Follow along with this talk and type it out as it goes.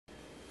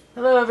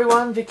Hello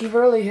everyone,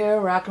 Vickie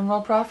here, Rock and Roll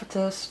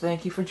Prophetess.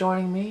 Thank you for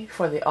joining me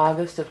for the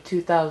August of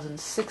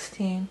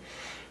 2016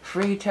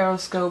 free tarot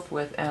scope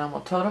with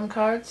animal totem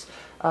cards.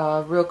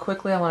 Real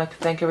quickly, I want to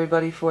thank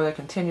everybody for their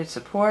continued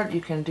support.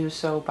 You can do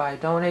so by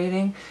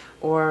donating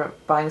or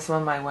buying some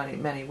of my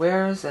many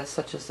wares,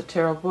 such as the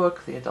tarot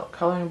book, the adult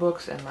coloring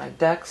books, and my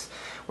decks.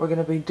 We're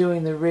going to be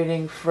doing the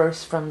reading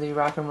first from the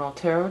Rock and Roll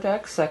Tarot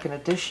deck, second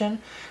edition,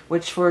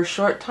 which for a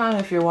short time,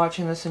 if you're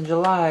watching this in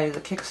July,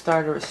 the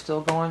Kickstarter is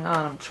still going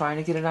on. I'm trying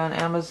to get it on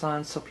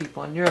Amazon so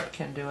people in Europe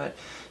can do it.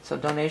 So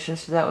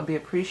donations to that would be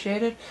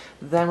appreciated.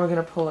 Then we're going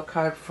to pull a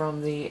card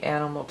from the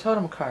Animal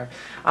Totem card.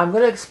 I'm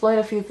going to explain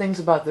a few things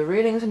about the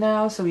readings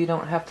now so you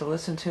don't have to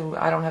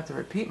I don't have to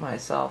repeat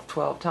myself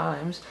 12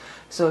 times.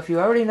 So if you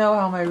already know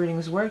how my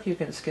readings work, you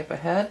can skip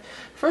ahead.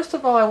 First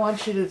of all, I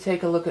want you to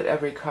take a look at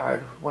every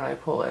card when I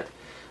pull it.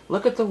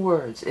 Look at the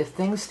words. If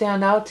things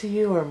stand out to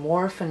you or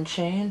morph and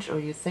change, or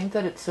you think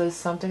that it says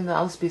something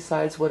else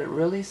besides what it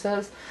really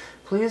says,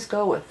 please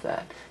go with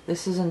that.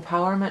 This is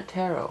Empowerment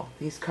Tarot.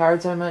 These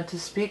cards are meant to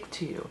speak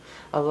to you.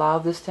 Allow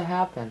this to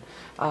happen.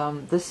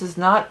 This is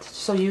not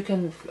so you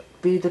can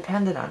be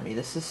dependent on me.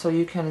 This is so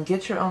you can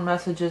get your own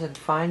messages and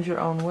find your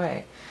own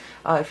way.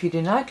 If you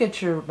do not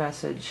get your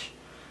message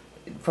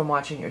from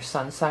watching your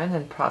sun sign,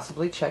 then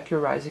possibly check your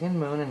rising and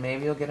moon, and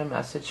maybe you'll get a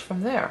message from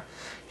there.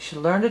 You should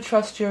learn to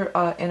trust your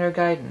inner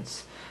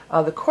guidance.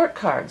 The court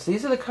cards,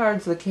 these are the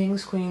cards of the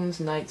kings, queens,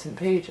 knights, and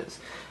pages.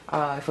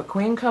 If a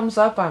queen comes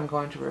up, I'm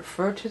going to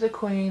refer to the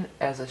queen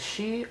as a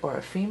she or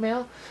a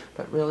female,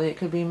 but really it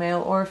could be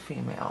male or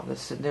female.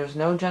 There's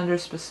no gender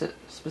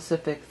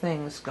specific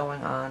things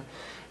going on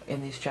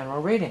in these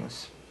general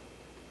readings.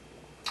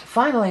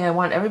 Finally, I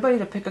want everybody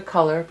to pick a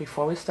color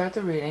before we start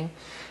the reading,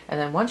 and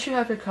then once you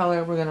have your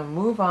color, we're going to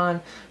move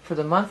on for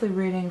the monthly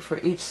reading for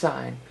each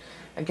sign.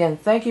 Again,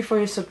 thank you for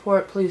your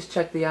support. Please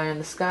check the eye in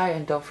the sky,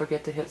 and don't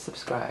forget to hit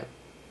subscribe.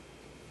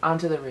 On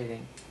to the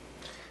reading.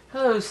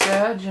 Hello,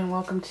 Sag, and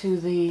welcome to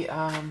the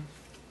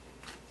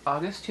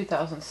August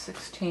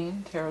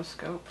 2016 Tarot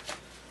Scope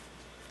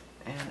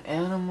and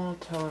Animal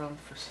Totem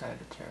for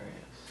Sagittarius.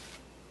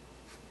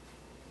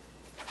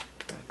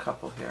 Got a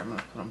couple here. I'm going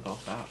to put them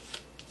both out.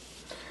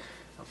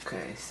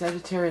 Okay,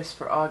 Sagittarius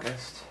for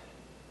August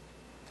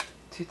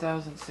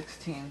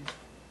 2016.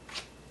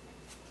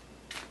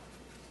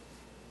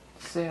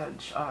 Sag,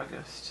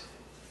 August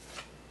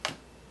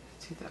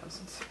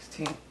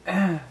 2016.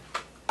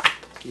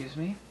 Excuse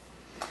me.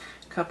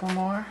 Couple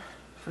more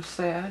for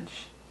Sag,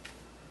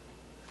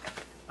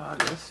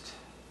 August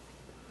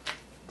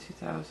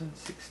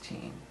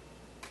 2016.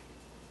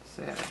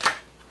 Sag.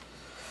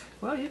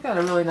 Well, you got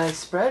a really nice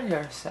spread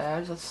here,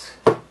 Sag. Let's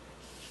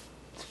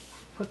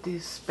put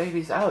these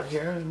babies out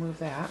here and move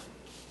that.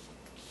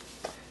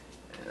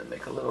 And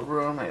make a little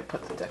room. I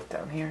put the deck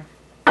down here.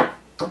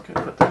 Okay,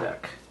 put the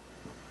deck.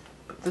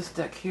 Put this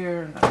deck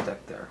here and that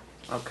deck there.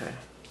 Okay,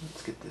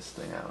 let's get this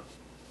thing out.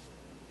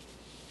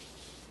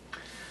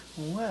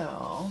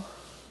 Well,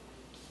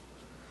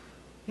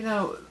 you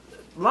know,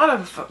 a lot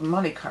of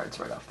money cards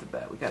right off the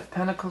bat. We got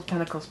Pentacles,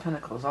 Pentacles,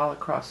 Pentacles all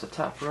across the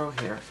top row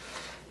here.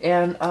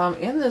 And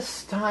in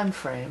this time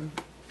frame,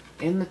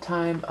 in the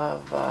time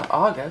of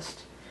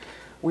August,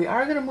 we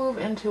are going to move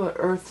into an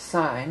earth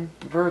sign,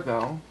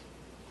 Virgo,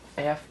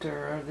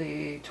 after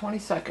the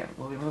 22nd.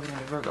 We'll be moving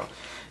into Virgo.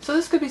 So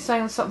this could be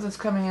saying something's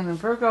coming in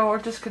Virgo, or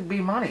just could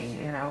be money,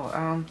 you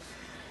know.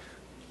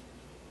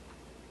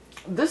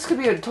 This could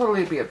be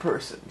totally be a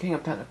person. King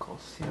of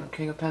Pentacles. You know,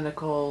 King of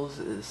Pentacles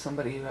is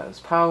somebody who has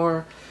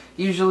power.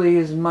 Usually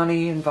is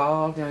money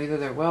involved. You know, either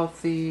they're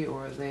wealthy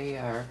or they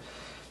are,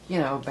 you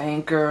know,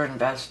 banker,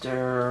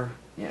 investor.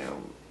 You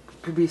know,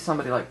 could be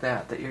somebody like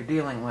that you're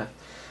dealing with.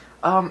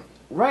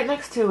 Right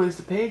next to is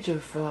the Page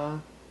of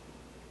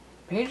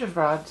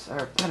Rods,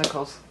 or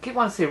Pentacles. I keep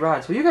wanting to say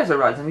Rods. Well, you guys are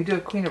Rods, and we do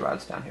have Queen of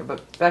Rods down here,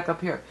 but back up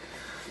here.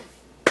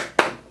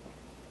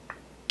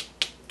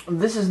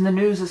 This is the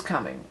news is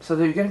coming. So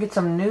you're going to get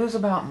some news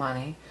about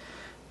money.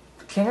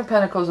 King of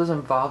Pentacles is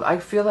involved. I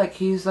feel like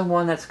he's the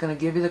one that's going to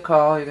give you the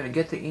call. You're going to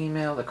get the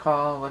email, the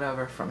call,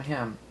 whatever from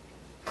him.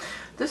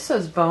 This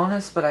says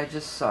bonus, but I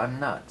just saw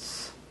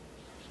nuts.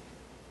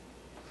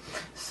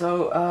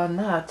 So,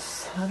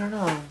 nuts. I don't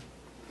know.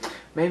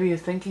 Maybe you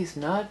think he's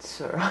nuts,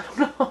 or I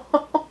don't know.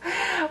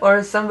 Or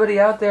is somebody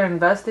out there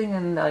investing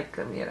in, like,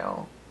 you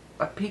know,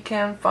 a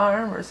pecan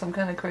farm or some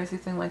kind of crazy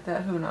thing like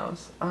that? Who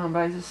knows? But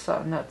I just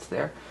saw nuts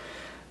there.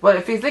 But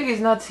if you think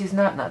he's nuts, he's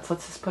not nuts.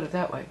 Let's just put it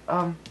that way.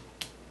 The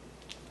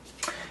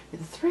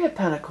Three of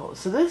Pentacles.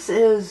 So this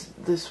is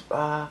this.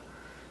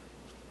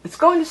 It's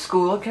going to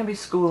school. It can be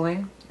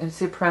schooling, and it's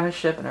the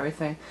apprenticeship and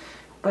everything.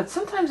 But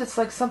sometimes it's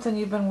like something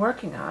you've been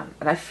working on.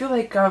 And I feel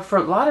like for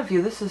a lot of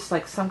you, this is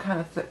like some kind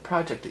of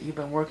project that you've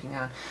been working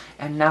on,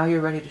 and now you're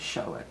ready to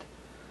show it.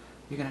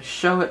 You're going to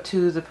show it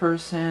to the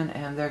person,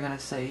 and they're going to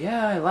say,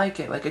 yeah, I like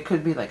it. Like, it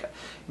could be like,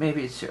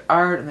 maybe it's your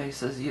art, and they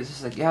says, this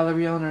is a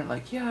gallery owner,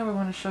 like, yeah, we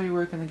want to show your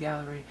work in the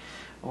gallery.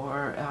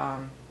 Or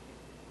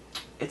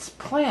it's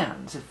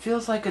plans. It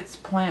feels like it's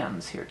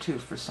plans here too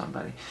for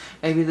somebody.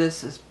 Maybe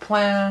this is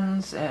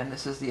plans, and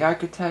this is the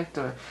architect,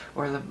 or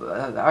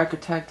the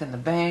architect and the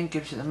bank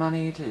gives you the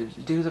money to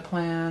do the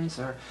plans,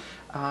 or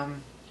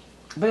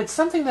but it's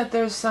something that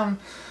there's an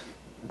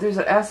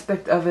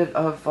aspect of it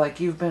of like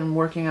you've been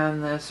working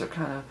on this, or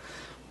kind of,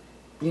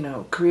 you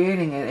know,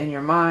 creating it in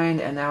your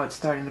mind, and now it's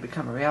starting to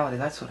become a reality.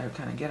 That's what I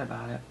kind of get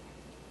about it.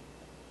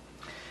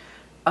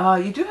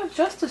 You do have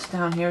justice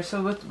down here,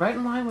 so right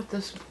in line with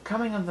this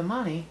coming of the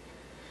money.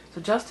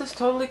 So justice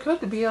totally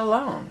could be a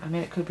loan. I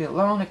mean, it could be a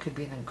loan, it could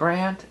be a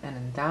grant, an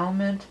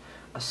endowment,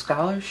 a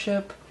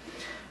scholarship.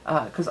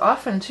 Because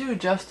often, too,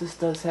 justice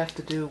does have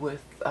to do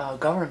with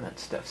government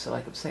stuff. So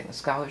like I'm saying, a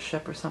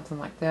scholarship or something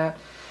like that.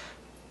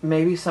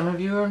 Maybe some of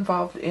you are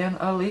involved in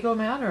a legal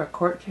matter, a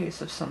court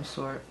case of some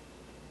sort.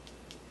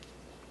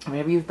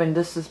 Maybe you've been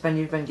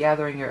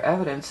gathering your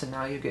evidence, and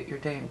now you get your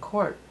day in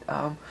court.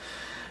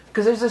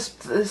 Because there's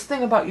this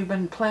thing about you've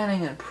been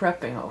planning and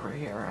prepping over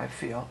here, I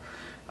feel.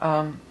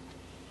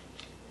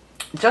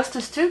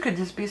 Justice, too, could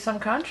just be some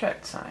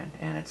contract signed,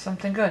 and it's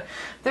something good.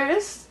 There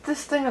is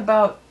this thing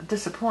about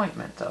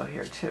disappointment, though,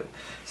 here, too.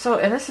 So,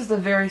 and this is the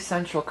very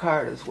central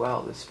card as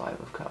well, this Five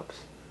of Cups.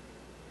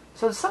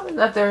 So it's something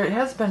that there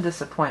has been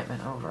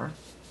disappointment over.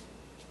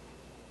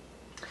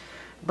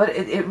 But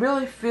it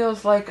really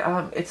feels like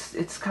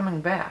it's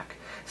coming back.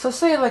 So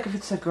say like if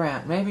it's a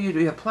grant, maybe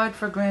you applied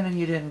for a grant and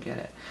you didn't get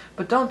it.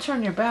 But don't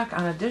turn your back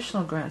on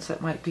additional grants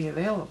that might be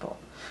available.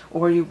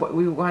 Or we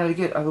wanted to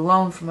get a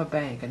loan from a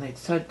bank and they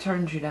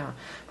turned you down.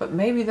 But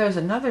maybe there's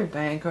another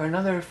bank or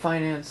another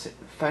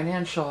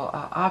financial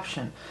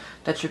option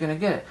that you're going to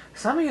get it.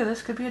 Some of you,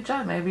 this could be a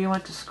job. Maybe you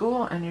went to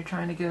school and you're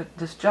trying to get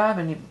this job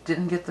and you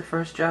didn't get the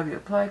first job you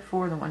applied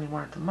for, the one you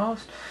wanted the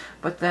most.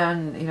 But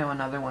then, you know,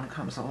 another one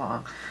comes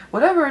along.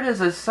 Whatever it is,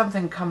 there's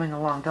something coming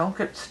along. Don't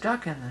get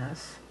stuck in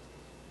this.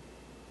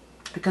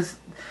 Because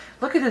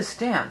look at his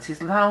stance.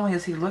 He's not only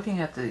is he looking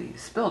at the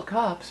spilled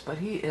cups, but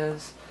he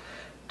is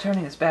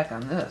turning his back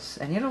on this.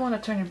 And you don't want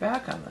to turn your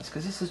back on this,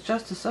 because this is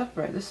justice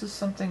upright. This is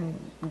something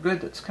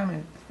good that's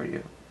coming for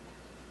you.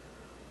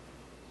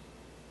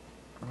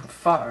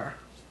 Far.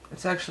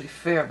 It's actually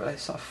fair, but I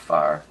saw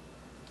far.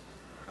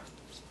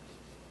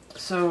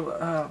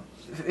 So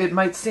it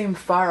might seem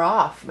far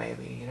off,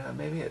 maybe. You know,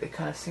 maybe it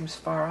kind of seems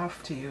far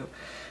off to you.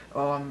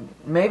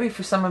 Maybe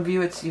for some of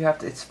you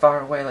it's far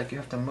away, like you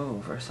have to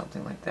move or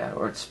something like that,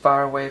 or it's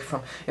far away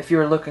from, if you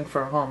were looking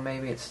for a home,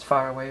 maybe it's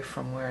far away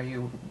from where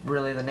you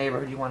really, the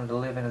neighborhood you wanted to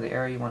live in, or the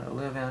area you wanted to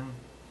live in.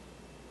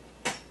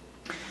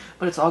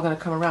 But it's all going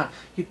to come around.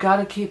 You've got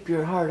to keep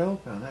your heart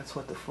open. That's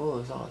what the Fool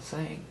is all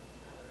saying.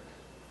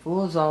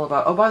 Fool is all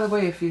about, oh, by the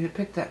way, if you had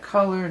picked that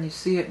color and you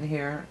see it in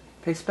here,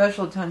 pay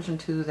special attention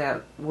to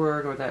that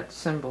word or that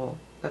symbol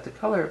that the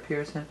color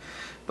appears in,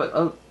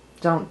 but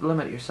don't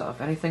limit yourself.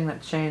 Anything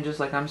that changes,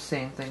 like I'm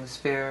seeing things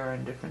fair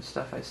and different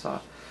stuff I saw,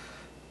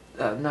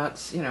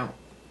 nuts, you know,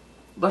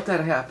 let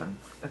that happen.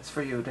 It's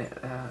for you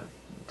to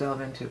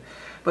delve into.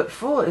 But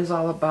Fool is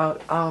all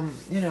about,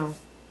 you know,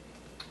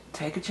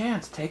 take a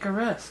chance, take a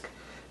risk,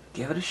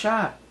 give it a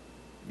shot,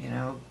 you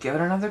know, give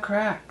it another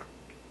crack.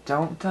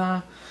 Don't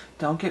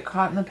get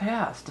caught in the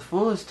past. The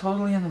Fool is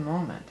totally in the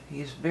moment.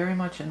 He's very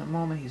much in the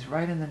moment. He's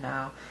right in the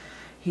now.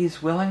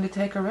 He's willing to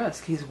take a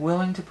risk. He's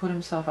willing to put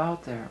himself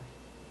out there.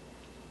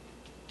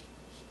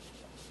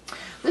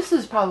 This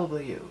is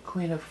probably you,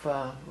 Queen of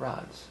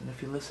Rods. And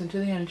if you listen to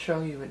the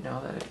intro, you would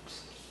know that it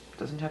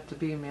doesn't have to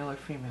be male or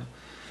female.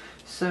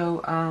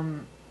 So,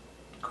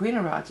 Queen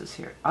of Rods is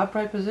here.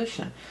 Upright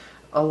position.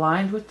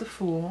 Aligned with the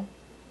Fool.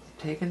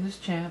 Taking this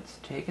chance.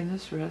 Taking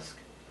this risk.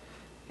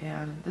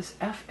 And this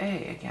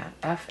F-A again.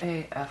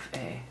 F-A,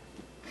 F-A.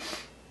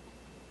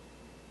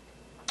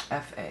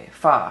 F-A.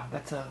 Fa.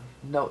 That's a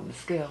note in the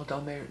scale.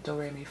 Do,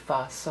 re, mi,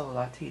 fa, sol,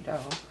 la, ti, do.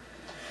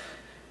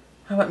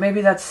 But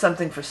maybe that's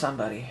something for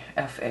somebody.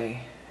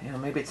 F-A. You know,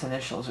 maybe it's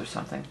initials or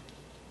something.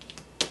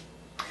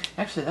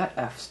 Actually, that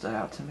F stood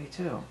out to me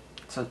too.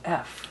 So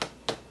F.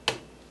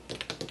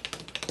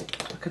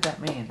 What could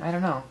that mean? I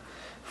don't know.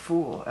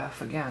 Fool.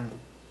 F again.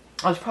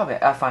 Oh, there's probably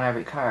an F on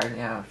every card,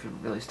 yeah, if you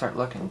really start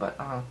looking, but,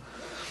 I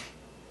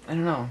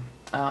don't know.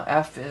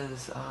 F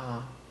is,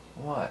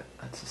 what?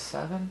 That's a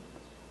 7?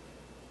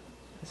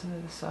 Isn't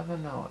it a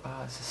 7? No,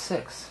 it's a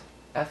 6.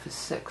 F is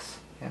 6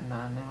 in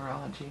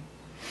numerology.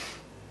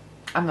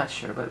 I'm not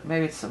sure, but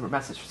maybe it's a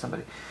message for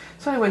somebody.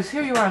 So anyways,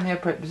 here you are in the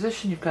upright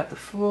position. You've got the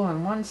Fool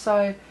on one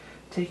side,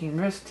 taking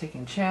risk,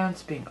 taking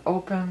chance, being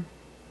open,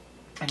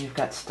 and you've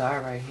got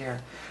Star right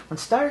here. When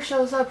Star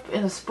shows up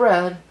in a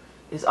spread,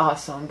 is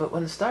awesome, but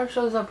when the Star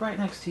shows up right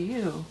next to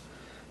you,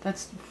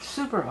 that's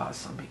super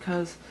awesome,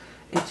 because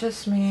it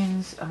just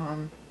means,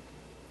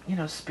 you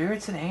know,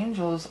 spirits and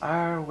angels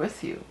are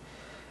with you.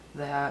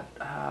 That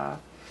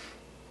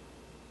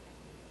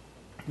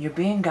you're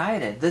being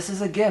guided. This is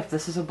a gift.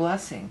 This is a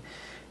blessing.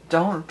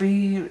 Don't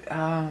be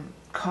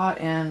caught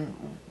in,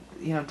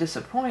 you know,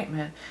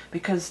 disappointment,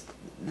 because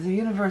the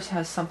universe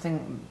has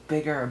something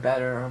bigger or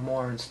better or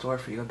more in store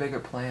for you. A bigger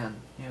plan.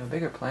 You know, a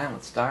bigger plan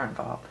with Star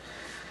involved.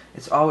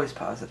 It's always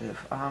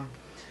positive.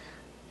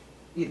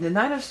 The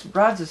Nine of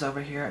Rods is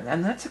over here,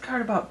 and that's a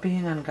card about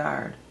being on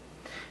guard.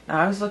 Now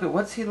I always look at,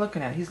 what's he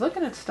looking at? He's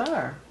looking at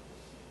Star.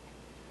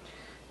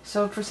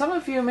 So for some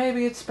of you,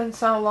 maybe it's been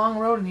a long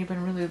road and you've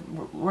been really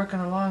working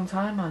a long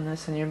time on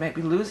this, and you may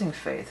be losing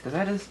faith, because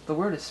that is, the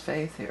word is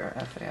faith here,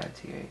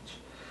 F-A-I-T-H.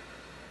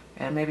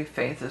 And maybe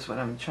faith is what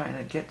I'm trying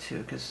to get to,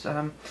 because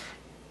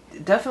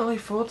definitely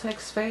Fool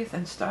takes faith,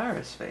 and Star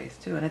is faith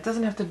too. And it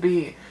doesn't have to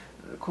be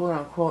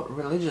quote-unquote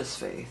religious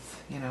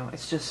faith, you know.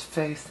 It's just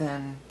faith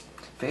in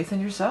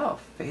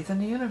yourself, faith in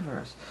the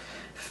universe,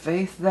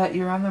 faith that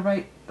you're on the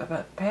right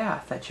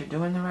path, that you're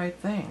doing the right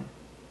thing.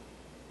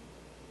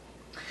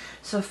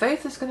 So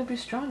faith is going to be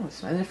strong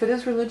this month. And if it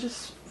is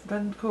religious,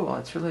 then cool,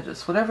 it's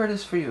religious. Whatever it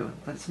is for you.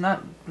 But it's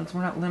not,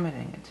 we're not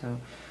limiting it to,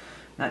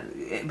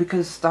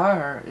 because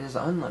Star is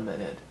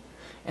unlimited.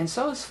 And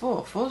so is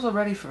Fool. Fools are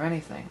ready for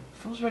anything.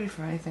 Fools ready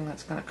for anything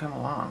that's going to come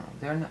along.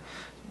 They're not,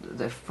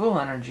 the Fool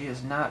energy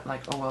is not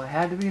like, oh, well, it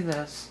had to be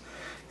this.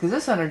 Because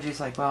this energy is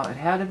like, well, it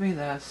had to be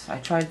this. I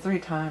tried 3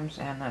 times,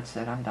 and that's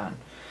it, I'm done.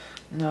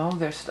 No,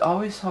 there's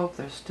always hope.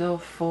 There's still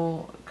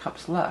full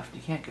cups left.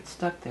 You can't get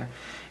stuck there.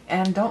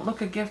 And don't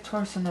look a gift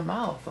horse in the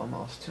mouth,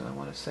 almost, too, I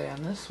want to say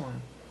on this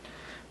one.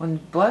 When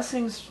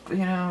blessings, you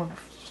know,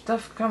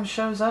 stuff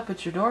shows up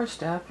at your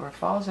doorstep or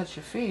falls at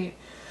your feet,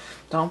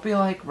 don't be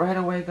like right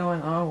away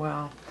going, oh,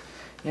 well,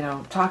 you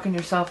know, talking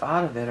yourself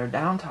out of it or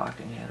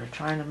down-talking it or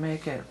trying to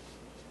make it,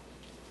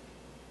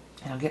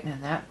 you know, getting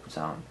in that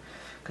zone.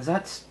 Because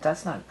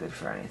that's not good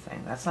for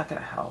anything. That's not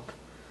going to help.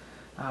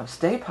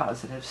 Stay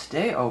positive.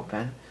 Stay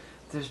open.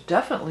 There's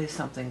definitely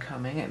something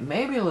coming. It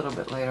may be a little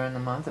bit later in the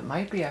month. It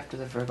might be after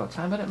the Virgo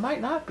time, but it might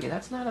not be.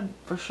 That's not a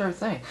for sure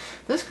thing.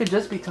 This could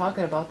just be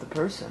talking about the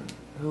person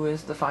who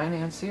is the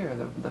financier,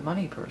 the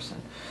money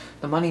person,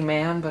 the money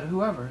man, but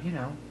whoever, you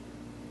know.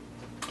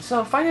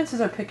 So finances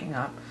are picking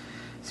up.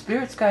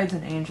 Spirits, guides,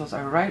 and angels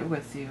are right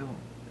with you,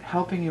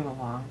 helping you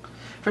along.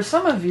 For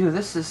some of you,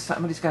 this is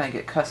somebody's going to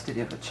get custody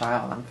of a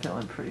child. I'm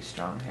feeling pretty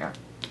strong here.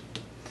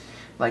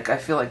 Like, I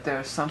feel like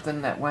there's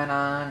something that went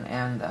on,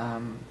 and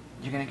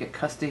you're going to get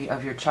custody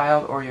of your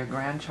child or your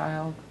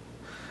grandchild,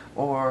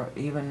 or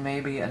even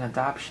maybe an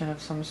adoption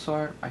of some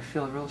sort. I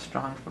feel real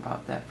strong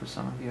about that for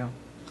some of you.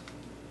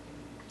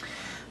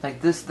 Like,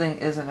 this thing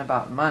isn't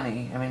about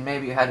money. I mean,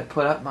 maybe you had to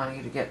put up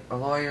money to get a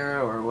lawyer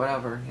or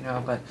whatever, you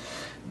know, but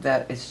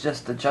that it's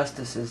just the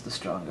justice is the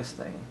strongest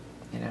thing,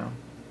 you know.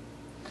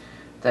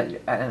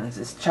 And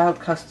it's child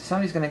custody.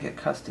 Somebody's going to get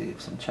custody of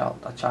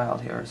a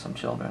child here, or some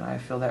children. I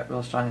feel that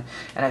real strong,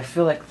 and I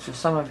feel like for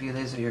some of you,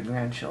 these are your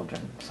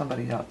grandchildren.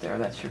 Somebody out there,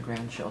 that's your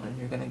grandchildren.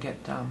 You're going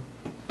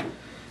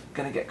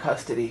to get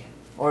custody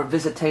or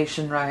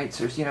visitation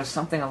rights, or you know,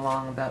 something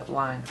along that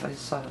line. I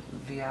just saw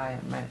VI,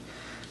 and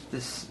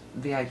this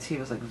VIT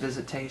was like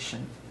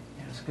visitation.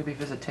 You know, so it could be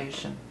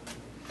visitation.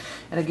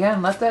 And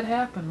again, let that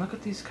happen. Look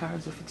at these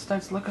cards. If it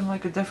starts looking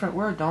like a different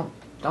word, don't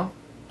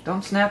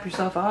snap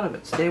yourself out of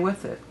it. Stay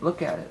with it.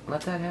 Look at it.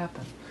 Let that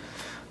happen.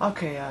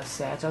 Okay,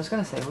 Sag. I was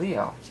going to say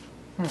Leo.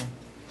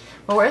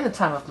 Well, we're in the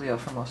time of Leo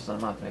for most of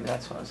the month. Maybe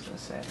that's what I was going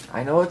to say.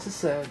 I know it's a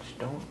Sag.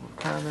 Don't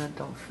comment.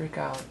 Don't freak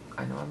out.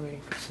 I know I'm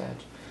reading for Sag.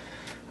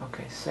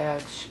 Okay,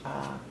 Sag.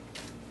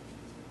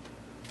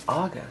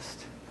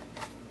 August.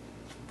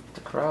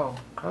 The crow.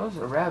 Crow's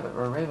a rabbit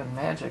or a raven.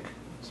 Magic.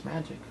 It's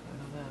magic. I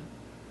know that.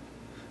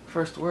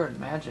 First word,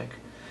 magic.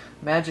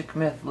 Magic,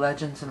 myth,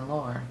 legends, and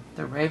lore.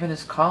 The raven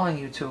is calling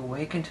you to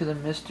awaken to the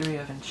mystery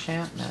of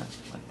enchantment,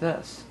 like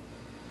this.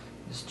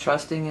 Just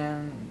trusting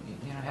in,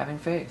 you know, having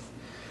faith.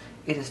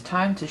 It is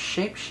time to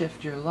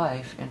shape-shift your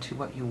life into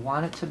what you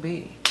want it to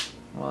be.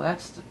 Well,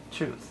 that's the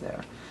truth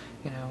there.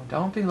 You know,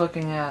 don't be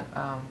looking at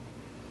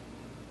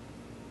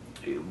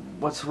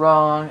what's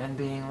wrong and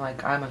being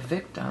like, I'm a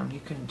victim. You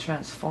can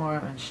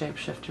transform and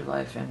shape-shift your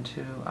life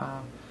into...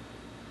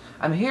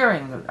 I'm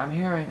hearing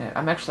it.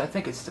 I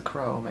think it's the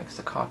crow makes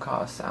the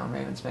caw-caw sound.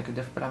 Ravens make a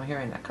difference, but I'm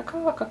hearing that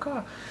caw-caw,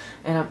 caw-caw.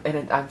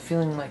 And I'm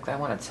feeling like I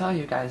want to tell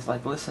you guys,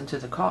 like, listen to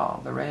the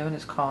call. The raven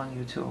is calling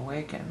you to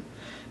awaken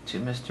to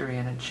mystery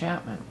and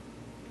enchantment.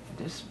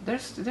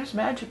 There's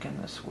magic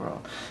in this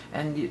world.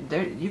 And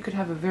you could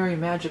have a very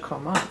magical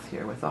month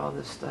here with all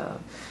this stuff.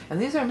 And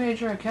these are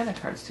major arcana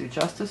cards, too.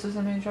 Justice is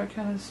a major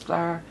arcana,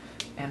 Star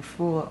and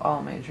Fool are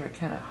all major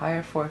arcana.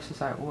 Higher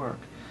forces at work.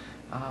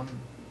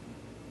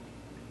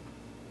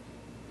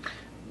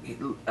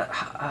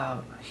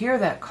 Hear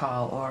that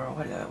call, or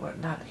what?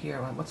 Not hear.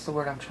 What's the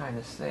word I'm trying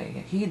to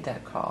say? Heed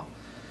that call.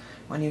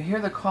 When you hear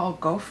the call,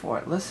 go for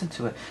it. Listen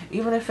to it,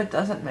 even if it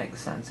doesn't make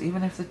sense,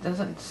 even if it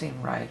doesn't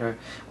seem right, or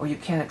you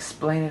can't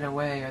explain it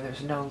away, or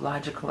there's no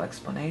logical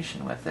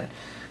explanation with it.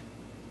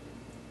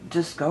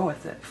 Just go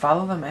with it.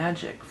 Follow the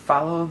magic.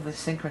 Follow the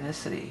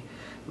synchronicity.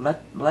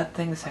 Let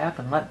things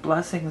happen. Let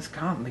blessings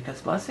come,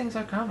 because blessings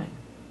are coming.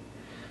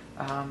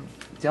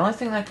 The only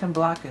thing that can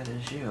block it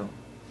is you.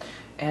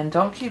 And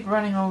don't keep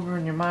running over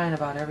in your mind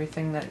about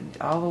everything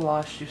all the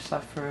loss you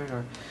suffered,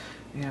 or,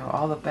 you know,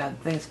 all the bad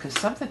things.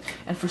 Because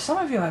and for some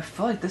of you, I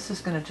feel like this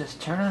is going to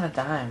just turn on a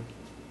dime.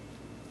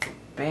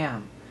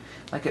 Bam.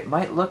 Like it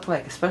might look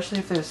like, especially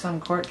if there's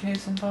some court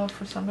case involved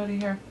for somebody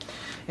here,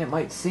 it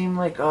might seem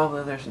like, oh,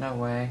 well, there's no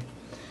way.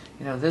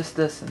 You know,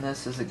 this, and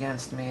this is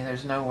against me.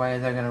 There's no way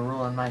they're going to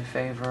rule in my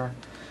favor.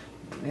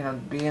 You know,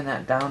 be in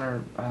that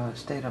downer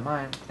state of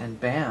mind, and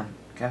bam,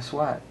 guess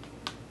what?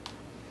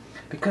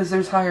 Because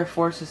there's higher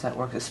forces at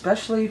work,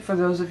 especially for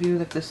those of you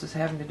that this is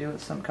having to do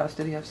with some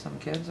custody of some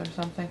kids or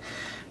something.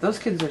 Those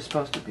kids are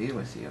supposed to be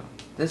with you.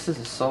 This is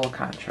a soul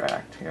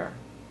contract here.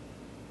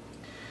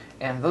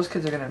 And those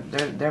kids are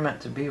they're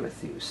meant to be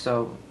with you.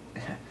 So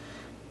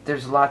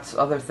there's lots of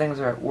other things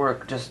are at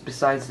work just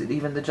besides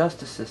even the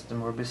justice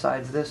system, or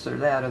besides this or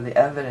that, or the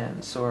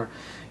evidence, or,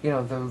 you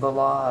know, the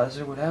laws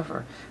or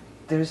whatever.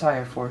 There's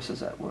higher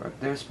forces at work.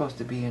 They're supposed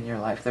to be in your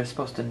life. They're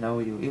supposed to know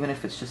you, even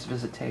if it's just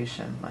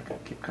visitation. Like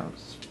it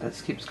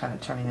keeps kind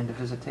of turning into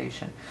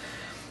visitation.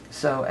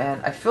 So,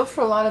 and I feel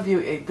for a lot of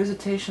you,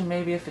 visitation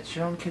maybe if it's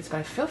your own kids, but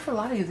I feel for a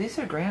lot of you, these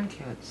are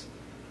grandkids.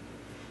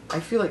 I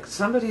feel like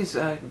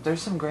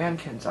there's some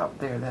grandkids out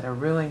there that are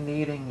really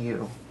needing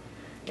you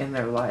in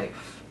their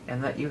life,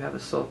 and that you have a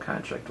soul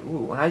contract.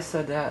 Ooh, when I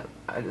said that,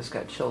 I just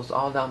got chills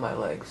all down my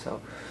legs. So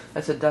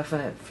that's a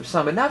definite for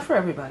some, but not for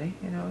everybody.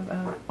 You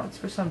know, it's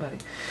for somebody.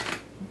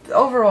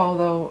 Overall,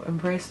 though,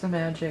 embrace the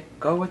magic.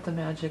 Go with the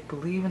magic.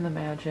 Believe in the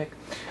magic.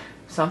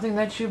 Something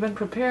that you've been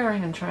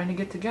preparing and trying to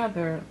get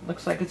together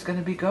looks like it's going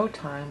to be go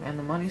time, and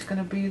the money's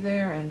going to be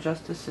there, and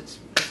justice. It's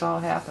all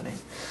happening.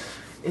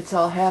 It's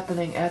all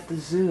happening at the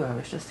zoo. I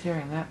was just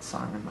hearing that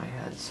song in my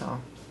head,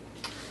 so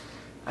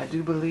I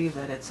do believe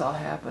that it's all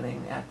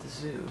happening at the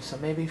zoo. So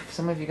maybe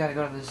some of you got to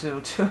go to the zoo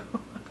too.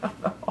 I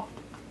don't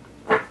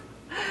know.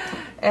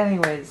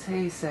 Anyways,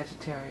 hey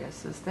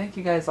Sagittarius, thank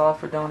you guys all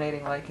for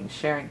donating, liking,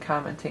 sharing,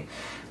 commenting,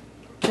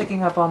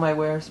 picking up all my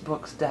wares,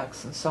 books,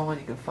 decks, and so on.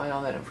 You can find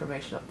all that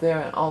information up there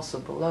and also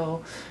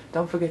below.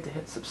 Don't forget to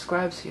hit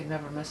subscribe so you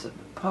never miss a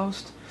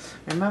post.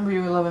 Remember,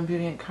 you're Love and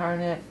Beauty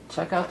Incarnate.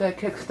 Check out that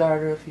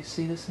Kickstarter if you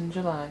see this in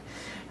July.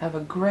 Have a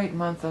great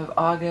month of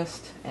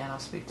August, and I'll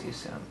speak to you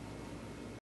soon.